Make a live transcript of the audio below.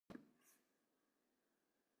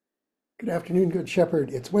Good afternoon, Good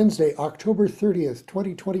Shepherd. It's Wednesday, October 30th,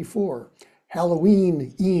 2024,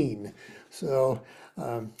 Halloween-een. So,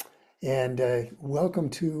 um,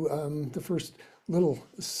 welcome to the first little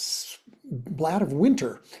blat of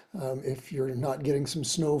winter. If you're not getting some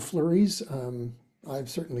snow flurries, I've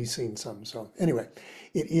certainly seen some. So, anyway,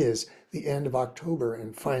 it is the end of October,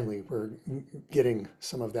 and finally, we're getting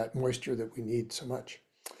some of that moisture that we need so much.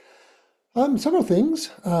 Several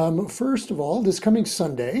things. First of all, this coming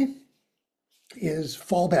Sunday is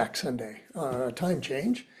Fallback Sunday, time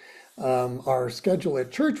change. Our schedule at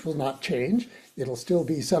church will not change. It'll still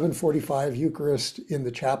be 7:45 Eucharist in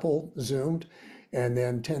the chapel, Zoomed, and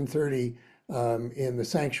then 10:30 in the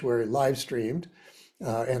sanctuary, live streamed.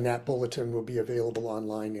 And that bulletin will be available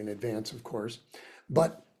online in advance, of course.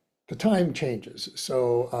 But the time changes,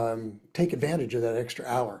 so take advantage of that extra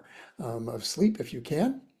hour of sleep if you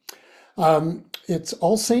can. It's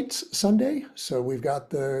All Saints Sunday, so we've got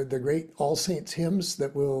the great All Saints hymns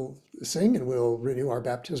that we'll sing, and we'll renew our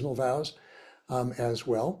baptismal vows as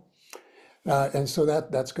well. And so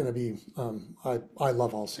that's going to be, I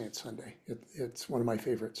love All Saints Sunday. It's one of my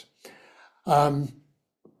favorites. The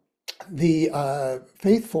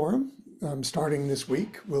Faith Forum, starting this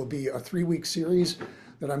week, will be a 3-week series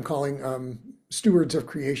that I'm calling Stewards of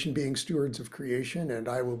Creation, being stewards of creation, and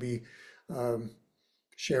I will be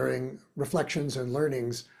sharing reflections and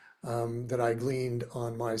learnings that I gleaned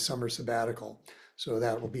on my summer sabbatical. So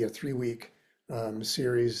that will be a 3-week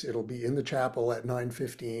series. It'll be in the chapel at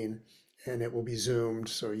 9:15, and it will be Zoomed,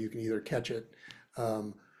 so you can either catch it.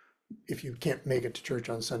 If you can't make it to church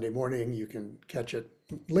on Sunday morning, you can catch it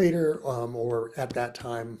later, or at that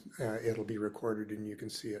time, it'll be recorded and you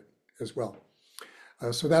can see it as well.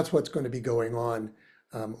 So that's what's going to be going on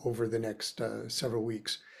over the next several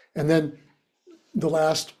weeks. And then the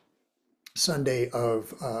last Sunday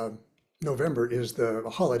of November is the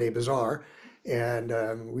Holiday Bazaar, and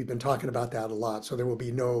we've been talking about that a lot. So there will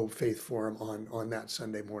be no Faith Forum on that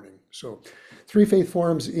Sunday morning. So 3 Faith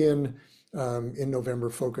Forums in November,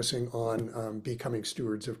 focusing on becoming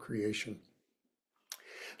stewards of creation.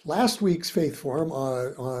 Last week's Faith Forum,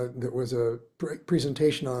 there was a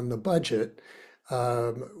presentation on the budget,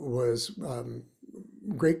 was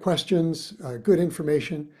great questions, good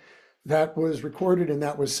information. That was recorded and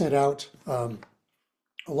that was sent out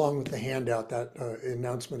along with the handout. That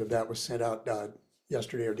announcement of that was sent out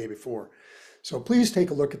yesterday or day before. So please take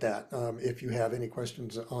a look at that if you have any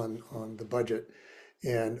questions on the budget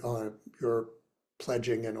and on your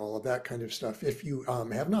pledging and all of that kind of stuff. If you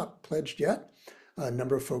have not pledged yet, a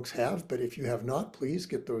number of folks have, but if you have not, please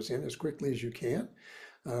get those in as quickly as you can.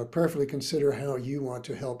 Prayerfully consider how you want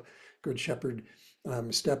to help Good Shepherd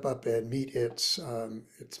step up and meet its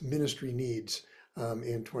ministry needs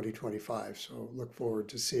in 2025. So look forward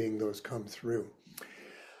to seeing those come through.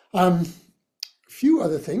 A few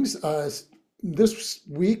other things. This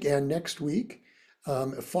week and next week,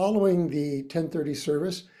 following the 10:30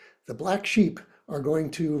 service, the Black Sheep are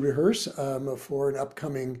going to rehearse for an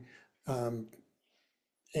upcoming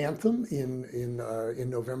anthem in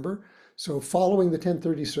November. So following the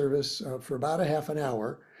 10:30 service for about a half an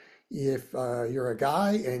hour, if you're a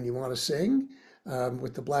guy and you want to sing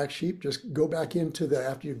with the Black Sheep, just go back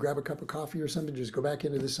after you grab a cup of coffee or something, just go back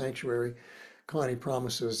into the sanctuary. Connie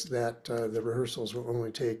promises that the rehearsals will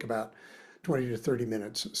only take about 20 to 30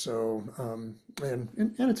 minutes. So,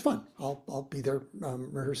 and it's fun. I'll be there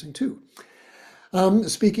rehearsing too.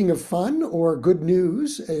 Speaking of fun or good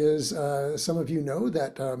news, is some of you know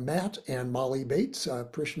that Matt and Molly Bates,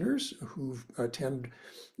 parishioners who attend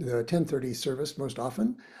the 10:30 service most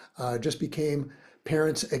often, just became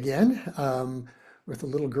parents again with a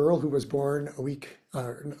little girl who was born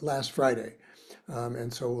last Friday.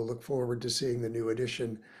 And so we'll look forward to seeing the new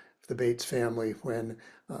addition of the Bates family when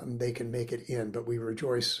they can make it in. But we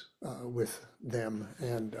rejoice with them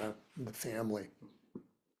and the family.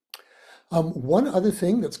 One other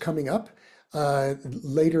thing that's coming up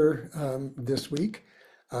later this week,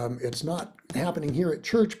 it's not happening here at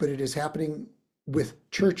church, but it is happening with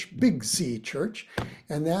Church, Big C Church,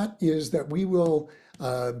 and that is that we will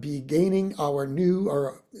be investing our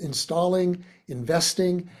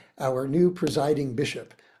new presiding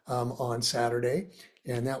bishop on Saturday,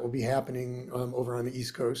 and that will be happening over on the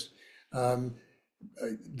East Coast.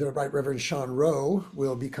 The Right Reverend Sean Rowe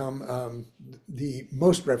will become the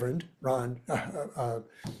Most Reverend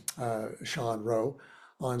Sean Rowe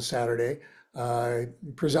on Saturday.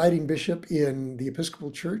 Presiding bishop in the Episcopal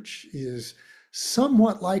Church is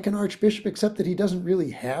somewhat like an archbishop, except that he doesn't really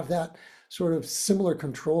have that sort of similar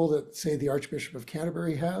control that, say, the Archbishop of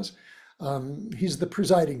Canterbury has. He's the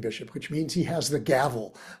presiding bishop, which means he has the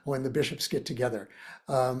gavel when the bishops get together.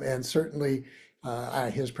 And certainly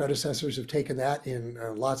his predecessors have taken that in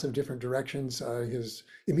lots of different directions. His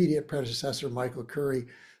immediate predecessor, Michael Curry,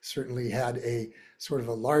 certainly had a sort of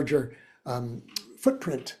a larger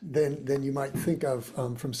footprint than you might think of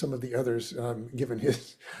from some of the others, given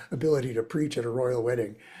his ability to preach at a royal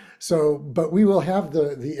wedding. So, but we will have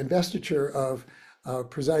the investiture of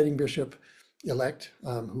presiding bishop-elect,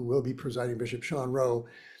 who will be presiding Bishop Sean Rowe.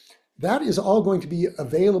 That is all going to be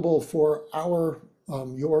available for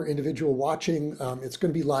your individual watching. It's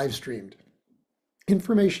going to be live streamed.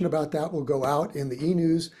 Information about that will go out in the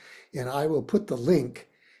e-news, and I will put the link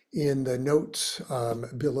in the notes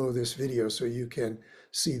below this video so you can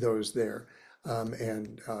see those there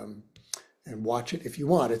and watch it if you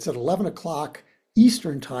want. It's at 11 o'clock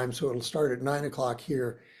Eastern time, so it'll start at 9 o'clock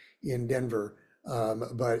here in Denver,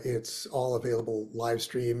 but it's all available live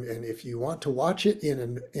stream. And if you want to watch it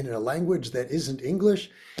in a language that isn't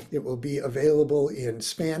English, it will be available in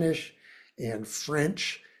Spanish and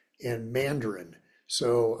French and Mandarin.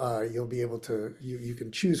 So you'll be able to, you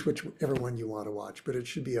can choose whichever one you want to watch, but it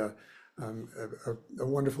should be a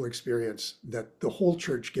wonderful experience that the whole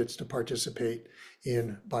church gets to participate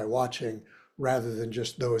in by watching, rather than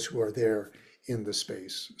just those who are there in the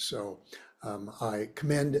space. So I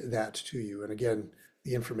commend that to you. And again,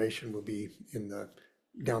 the information will be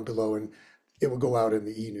down below, and it will go out in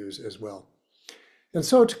the e-news as well. And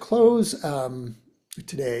so to close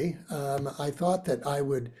today, I thought that I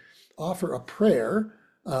would offer a prayer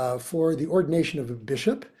for the ordination of a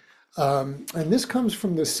bishop. And this comes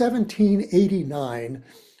from the 1789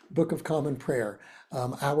 Book of Common Prayer,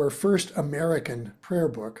 our first American prayer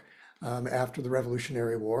book after the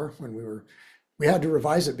Revolutionary War, when we had to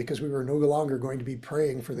revise it because we were no longer going to be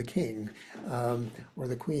praying for the king or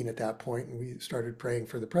the queen at that point, and we started praying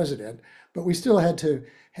for the president. But we still had to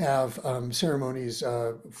have ceremonies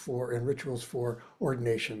and rituals for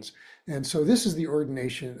ordinations. And so this is the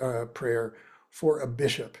ordination prayer for a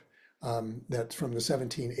bishop that's from the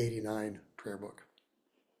 1789 prayer book.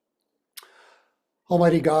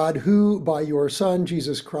 Almighty God, who by your Son,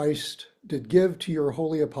 Jesus Christ, did give to your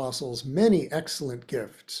holy apostles many excellent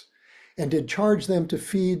gifts, and did charge them to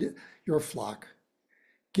feed your flock,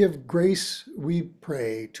 give grace, we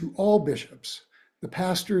pray, to all bishops, the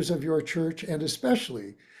pastors of your church, and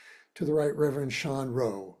especially to the Right Reverend Sean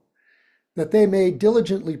Rowe, that they may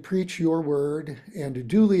diligently preach your word and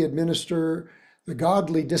duly administer the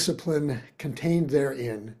godly discipline contained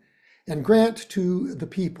therein, and grant to the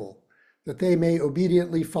people that they may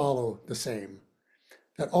obediently follow the same,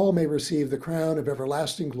 that all may receive the crown of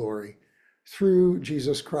everlasting glory through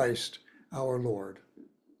Jesus Christ, our Lord.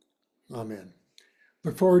 Amen.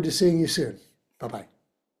 Look forward to seeing you soon. Bye-bye.